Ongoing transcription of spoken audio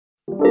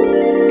Hey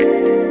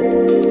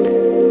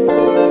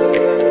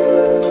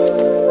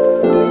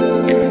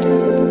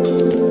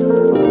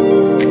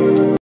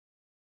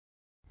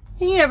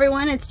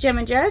everyone, it's Gem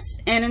and Jess,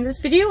 and in this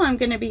video I'm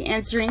going to be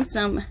answering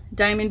some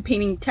diamond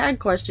painting tag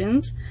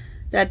questions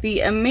that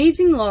the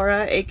amazing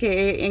Laura,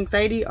 aka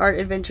Anxiety Art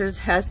Adventures,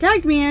 has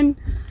tagged me in.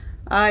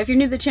 If you're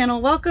new to the channel,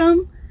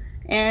 welcome,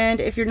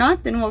 and if you're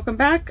not, then welcome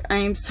back. I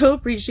am so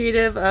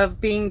appreciative of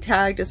being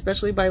tagged,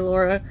 especially by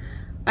Laura.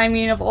 I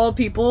mean, of all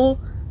people,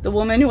 the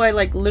woman who I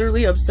like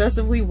literally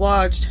obsessively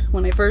watched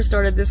when I first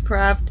started this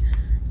craft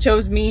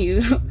chose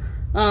me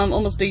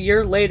almost a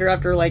year later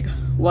after like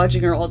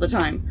watching her all the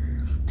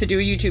time to do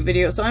a YouTube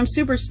video. So I'm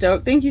super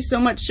stoked. Thank you so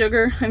much,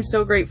 Sugar. I'm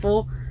so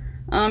grateful.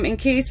 In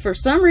case for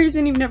some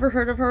reason you've never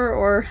heard of her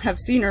or have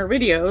seen her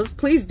videos,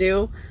 please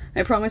do.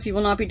 I promise you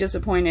will not be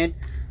disappointed.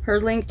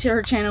 Her link to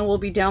her channel will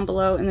be down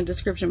below in the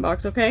description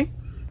box, okay?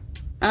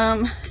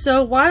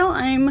 So while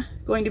I'm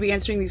going to be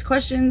answering these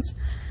questions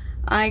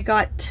I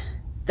got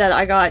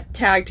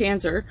tagged to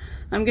answer,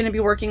 I'm going to be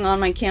working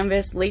on my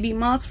canvas Lady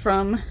Moth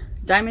from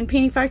Diamond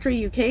Painting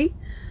Factory UK.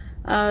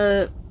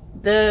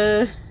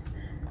 The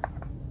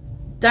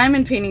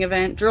Diamond Painting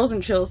event, Drills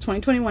and Chills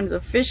 2021, is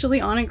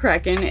officially on and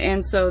cracking,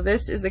 and so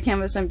this is the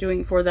canvas I'm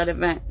doing for that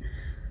event.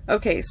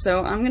 Okay,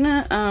 so I'm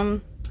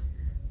gonna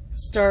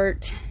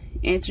start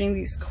answering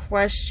these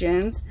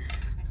questions.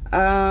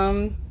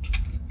 While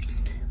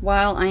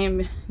I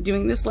am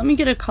doing this, let me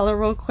get a color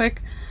real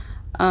quick.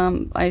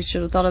 I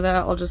should have thought of that.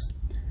 I'll just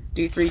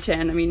do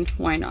 310. I mean,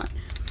 why not?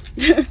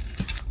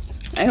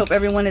 I hope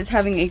everyone is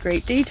having a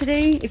great day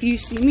today. If you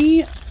see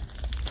me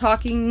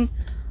talking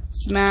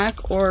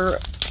smack or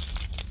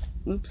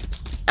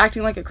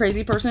acting like a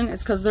crazy person,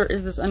 it's because there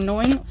is this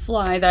annoying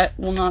fly that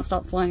will not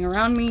stop flying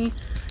around me,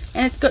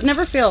 and it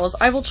never fails.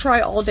 I will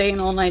try all day and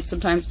all night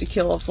sometimes to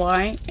kill a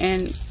fly,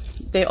 and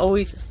they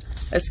always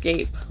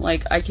escape.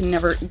 Like, I can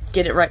never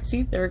get it right.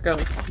 See, there it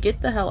goes.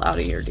 Get the hell out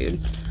of here, dude.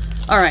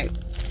 Alright,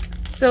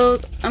 so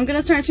I'm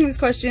gonna start answering these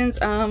questions.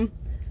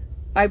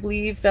 I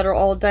believe that are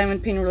all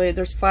diamond painting related.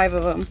 There's 5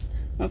 of them.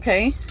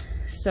 Okay,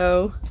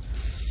 so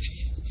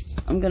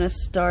I'm gonna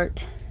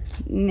start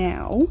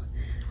now.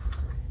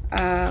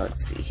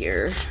 Let's see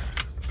here.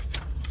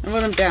 I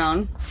wrote them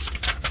down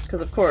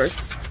because, of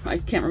course, I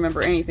can't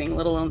remember anything,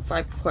 let alone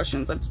 5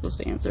 questions I'm supposed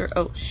to answer.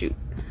 Oh, shoot.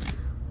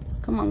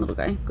 Come on, little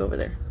guy. Go over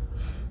there.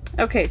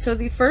 Okay, so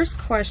the first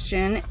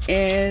question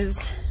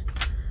is,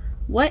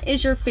 what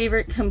is your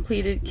favorite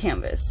completed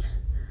canvas?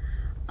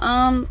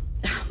 Oh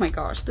my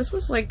gosh, this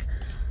was like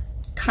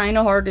kind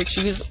of hard to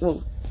choose.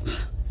 Whoa,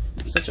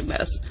 I'm such a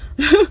mess.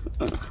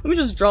 Let me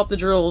just drop the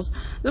drills.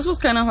 This was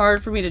kind of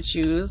hard for me to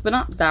choose, but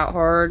not that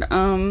hard,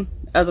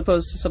 as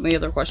opposed to some of the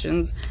other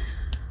questions.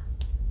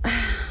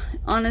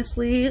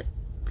 Honestly,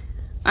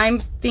 I'm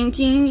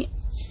thinking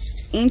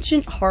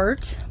Ancient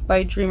Heart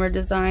by Dreamer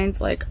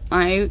Designs. Like,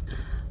 I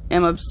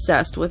am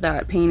obsessed with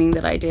that painting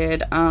that I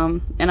did,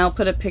 and I'll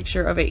put a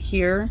picture of it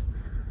here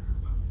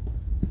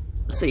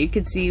so you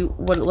could see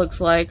what it looks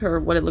like, or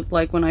what it looked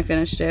like when I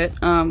finished it.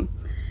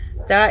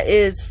 That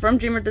is from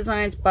Dreamer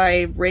Designs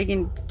by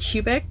Reagan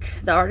Kubik,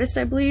 the artist,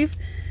 I believe.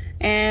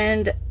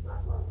 And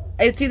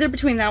it's either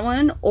between that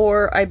one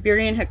or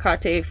Iberian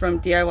Hecate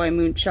from DIY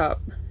Moon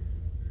Shop.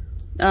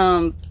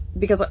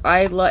 Because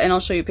I love, and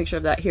I'll show you a picture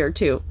of that here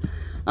too.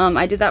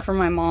 I did that for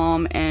my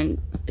mom, and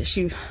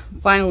she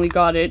finally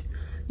got it.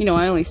 You know,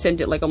 I only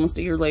sent it like almost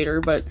a year later,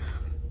 but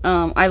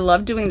I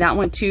love doing that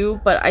one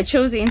too. But I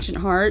chose Ancient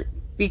Heart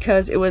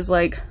because it was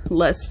like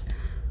less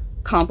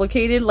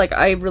complicated. Like,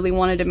 I really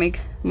wanted to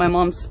make my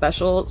mom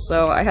special,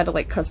 so I had to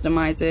like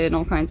customize it and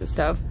all kinds of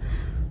stuff.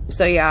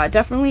 So yeah,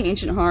 definitely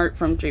Ancient Heart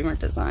from Dreamer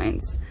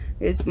Designs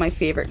is my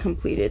favorite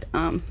completed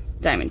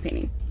diamond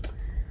painting.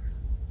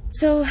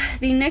 So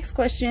the next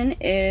question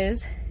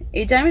is,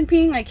 a diamond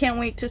painting I can't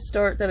wait to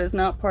start that is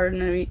not part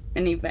of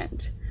an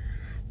event.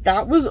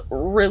 That was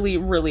really,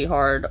 really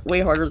hard.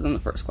 Way harder than the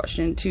first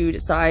question to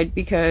decide,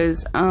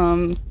 because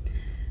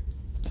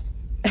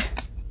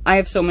I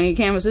have so many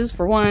canvases,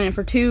 for one, and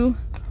for two,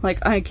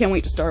 like, I can't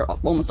wait to start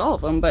almost all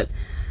of them. But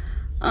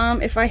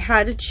if I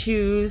had to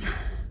choose,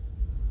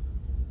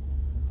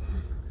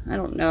 I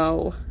don't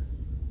know.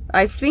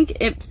 I think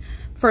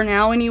for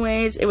now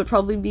anyways, it would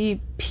probably be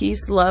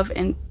Peace, Love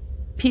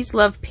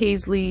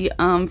Paisley,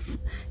 and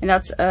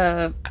that's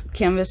a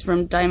canvas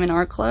from Diamond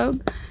Art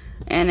Club,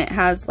 and it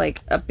has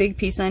like a big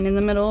peace sign in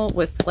the middle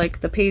with like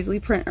the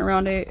paisley print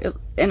around it,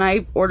 and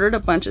I ordered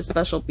a bunch of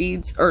special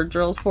beads or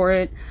drills for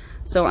it.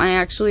 So I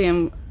actually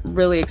am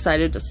really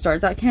excited to start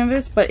that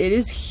canvas, but it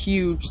is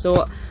huge,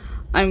 so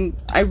I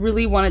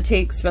really want to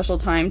take special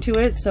time to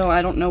it, so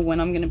I don't know when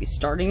I'm going to be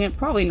starting it.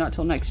 Probably not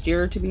till next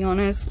year, to be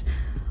honest.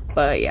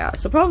 But yeah,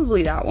 so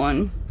probably that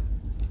one.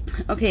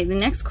 Okay, the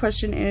next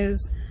question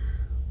is,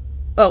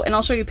 oh, and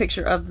I'll show you a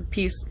picture of the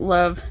Peace,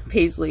 Love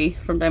Paisley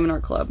from Diamond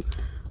Art Club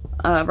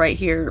right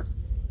here,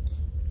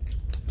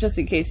 just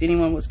in case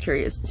anyone was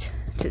curious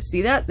to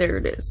see that. There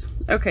it is.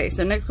 Okay,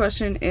 so next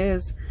question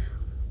is,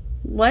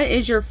 what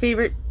is your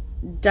favorite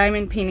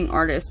diamond painting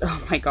artist?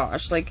 Oh my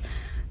gosh, like,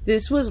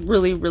 this was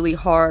really, really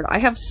hard. I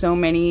have so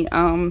many,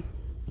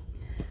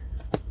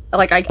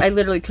 like, I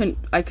literally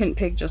couldn't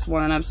pick just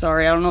one. I'm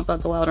sorry. I don't know if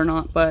that's allowed or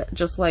not, but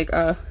just like,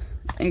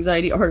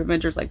 Anxiety Art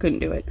Adventures, I couldn't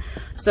do it.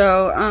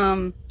 So,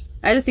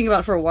 I had to think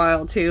about it for a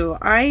while, too.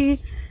 I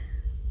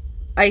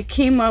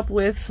came up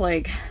with,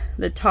 like,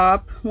 the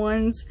top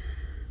ones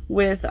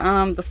with,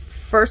 the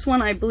first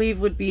one I believe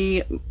would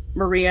be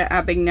Maria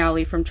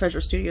Abagnale from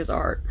Treasure Studios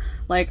Art.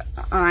 Like,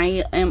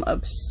 I am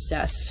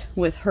obsessed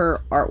with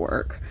her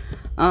artwork.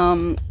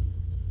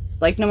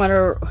 Like, no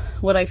matter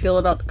what I feel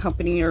about the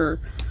company or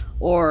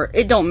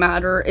it don't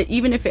matter.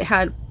 Even if it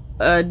had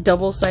a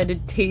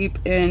double-sided tape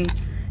and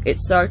it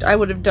sucked, I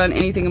would have done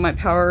anything in my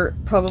power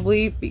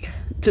probably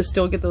to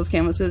still get those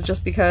canvases,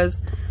 just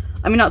because,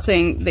 I mean, not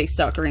saying they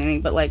suck or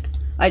anything, but like,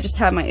 I just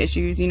have my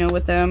issues, you know,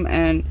 with them.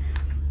 And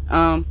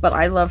but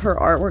I love her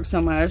artwork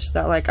so much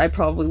that, like, I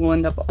probably will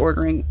end up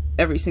ordering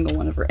every single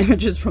one of her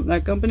images from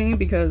that company,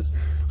 because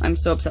I'm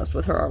so obsessed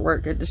with her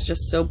artwork. It is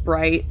just so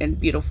bright and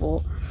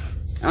beautiful.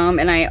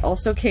 And I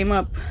also came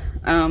up,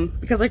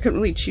 because I couldn't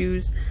really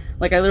choose,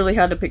 like, I literally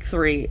had to pick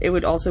 3. It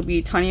would also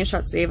be Tanya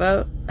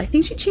Shatseva. I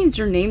think she changed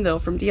her name, though,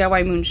 from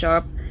DIY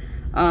Moonshop.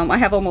 I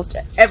have almost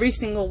every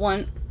single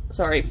one,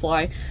 sorry,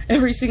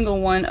 every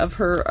single one of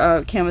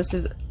her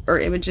canvases, or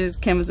images,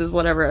 canvases,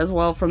 whatever, as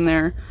well from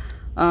there.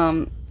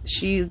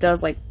 She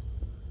does, like,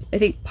 I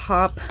think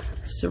pop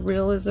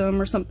surrealism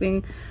or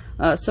something,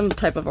 some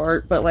type of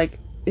art, but, like,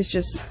 it's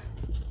just,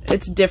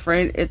 it's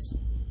different. It's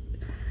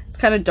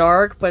kind of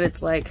dark, but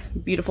it's, like,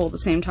 beautiful at the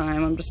same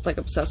time. I'm just, like,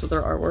 obsessed with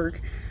her artwork.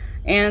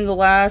 And the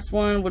last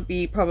one would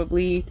be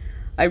probably,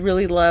 I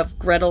really love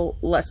Gretel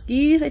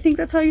Lesky, I think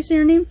that's how you say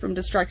her name, from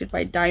Distracted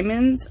by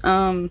Diamonds.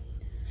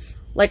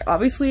 Like,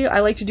 obviously, I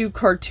like to do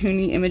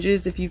cartoony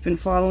images if you've been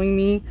following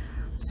me.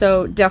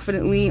 So,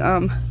 definitely,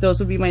 those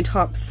would be my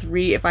top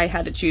 3 if I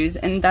had to choose.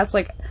 And that's,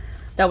 like,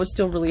 that was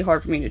still really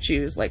hard for me to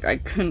choose. Like, I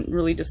couldn't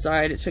really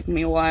decide. It took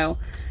me a while.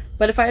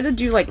 But if I had to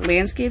do, like,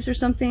 landscapes or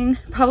something,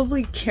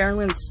 probably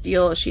Carolyn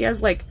Steele. She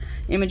has, like,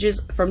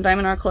 images from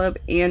Diamond Art Club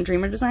and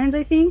Dreamer Designs,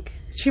 I think.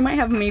 She might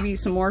have maybe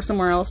some more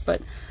somewhere else,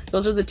 but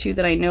those are the 2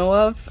 that I know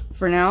of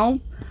for now.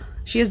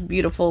 She has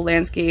beautiful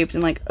landscapes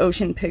and, like,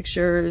 ocean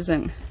pictures,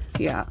 and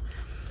yeah.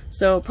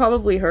 So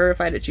probably her if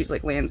I had to choose,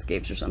 like,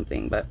 landscapes or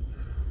something. But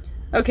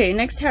okay,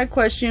 next tag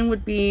question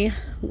would be,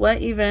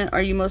 what event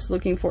are you most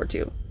looking forward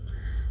to?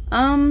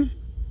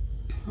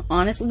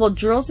 Honestly, well,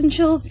 Drills and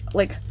Chills,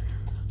 like,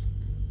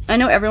 I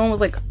know everyone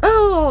was like,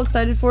 oh, all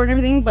excited for it and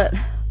everything, but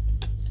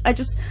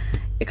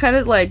it kind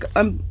of, like,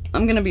 I'm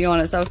gonna be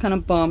honest, I was kind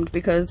of bummed,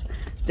 because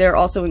they're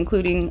also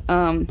including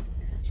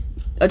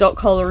adult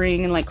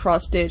coloring and, like,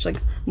 cross stitch, like,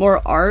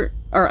 more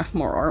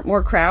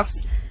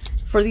crafts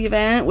for the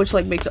event, which,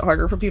 like, makes it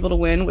harder for people to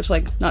win, which,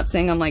 like, not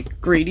saying I'm,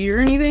 like, greedy or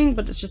anything,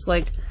 but it's just,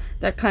 like,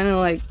 that kind of,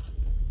 like,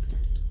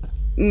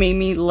 made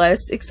me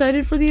less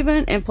excited for the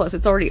event. And plus,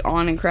 it's already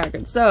on and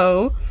cracking.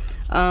 So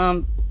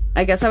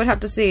I guess I would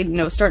have to say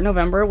No Start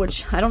November,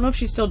 which I don't know if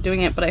she's still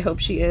doing it, but I hope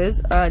she is.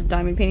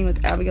 Diamond painting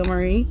with Abigail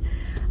Marie,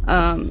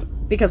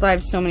 because I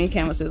have so many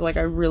canvases, like,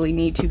 I really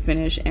need to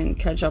finish and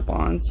catch up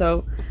on.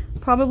 So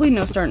probably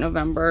No Start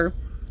November,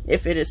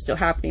 if it is still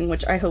happening,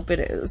 which I hope it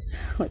is,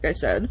 like I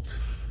said.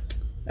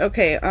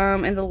 Okay,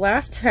 and the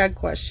last tag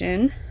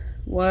question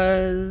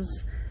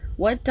was,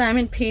 what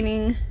diamond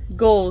painting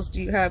goals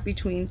do you have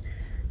between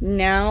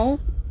now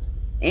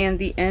and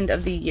the end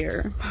of the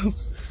year?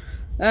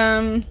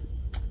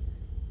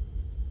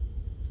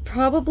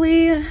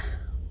 Probably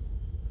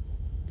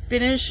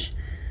finish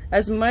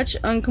as much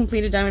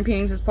uncompleted diamond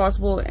paintings as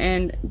possible,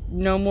 and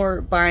no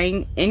more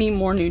buying any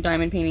more new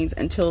diamond paintings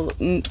until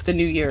the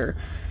new year,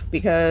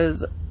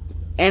 because,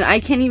 and I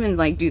can't even,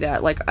 like, do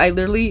that. Like, I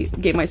literally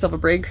gave myself a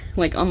break,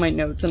 like, on my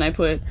notes, and I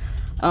put,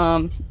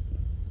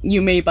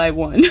 you may buy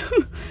one,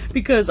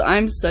 because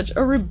I'm such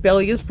a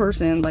rebellious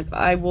person. Like,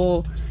 I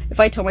will, if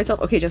I tell myself,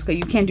 okay, Jessica,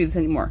 you can't do this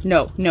anymore,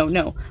 no,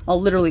 I'll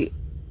literally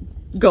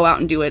go out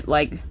and do it,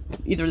 like,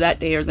 either that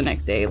day or the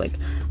next day. Like,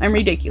 I'm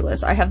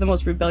ridiculous. I have the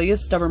most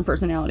rebellious, stubborn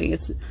personality.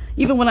 It's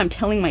even when I'm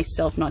telling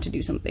myself not to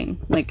do something,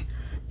 like,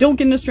 don't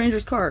get in a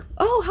stranger's car.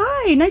 Oh,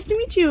 hi, nice to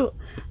meet you.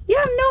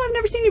 Yeah, no, I've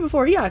never seen you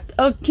before. Yeah,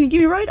 oh, can you give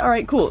me a ride? All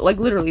right, cool. Like,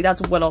 literally,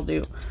 that's what I'll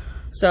do.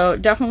 So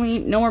definitely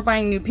no more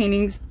buying new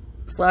paintings,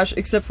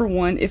 except for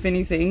one, if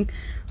anything,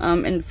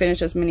 and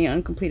finish as many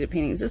uncompleted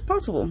paintings as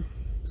possible.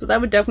 So that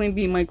would definitely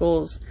be my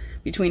goals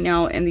between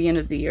now and the end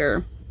of the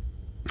year.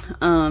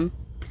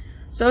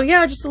 So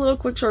yeah, just a little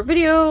quick short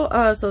video.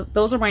 So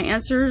those are my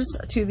answers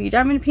to the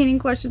diamond painting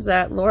questions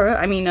that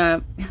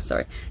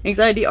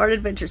Anxiety Art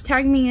Adventures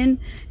tagged me in.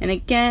 And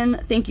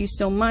again, thank you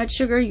so much,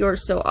 Sugar. You're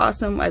so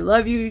awesome. I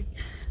love you.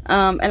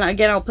 And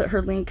again, I'll put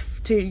her link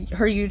to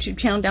her YouTube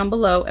channel down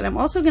below. And I'm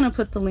also going to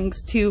put the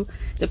links to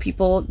the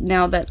people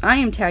now that I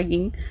am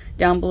tagging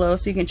down below,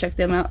 so you can check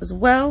them out as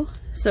well.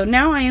 So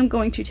now I am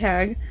going to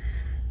tag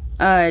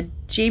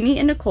Jamie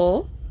and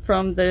Nicole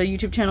from the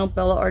YouTube channel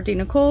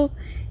Bellartdenicole,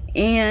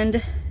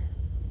 and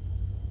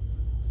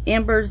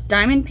Amber's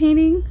Diamond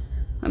Painting.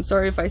 I'm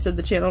sorry if I said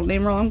the channel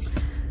name wrong.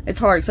 It's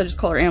hard because I just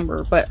call her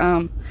Amber, but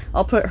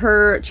I'll put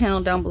her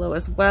channel down below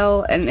as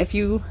well. And if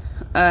you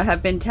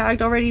have been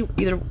tagged already,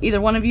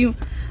 either one of you,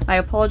 I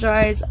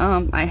apologize.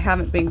 I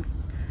haven't been,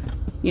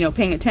 you know,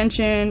 paying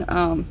attention.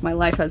 My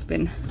life has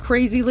been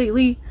crazy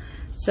lately.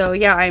 So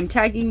yeah, I'm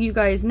tagging you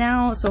guys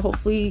now. So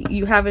hopefully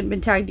you haven't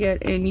been tagged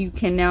yet and you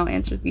can now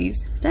answer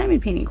these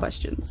diamond painting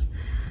questions.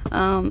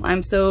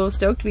 I'm so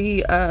stoked to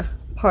be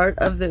part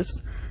of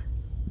this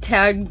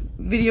tag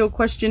video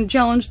question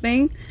challenge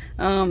thing.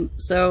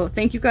 So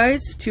thank you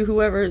guys to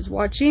whoever is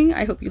watching.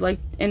 I hope you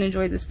liked and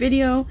enjoyed this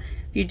video.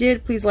 If you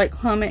did, please like,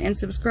 comment, and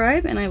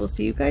subscribe, and I will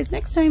see you guys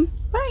next time.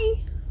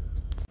 Bye!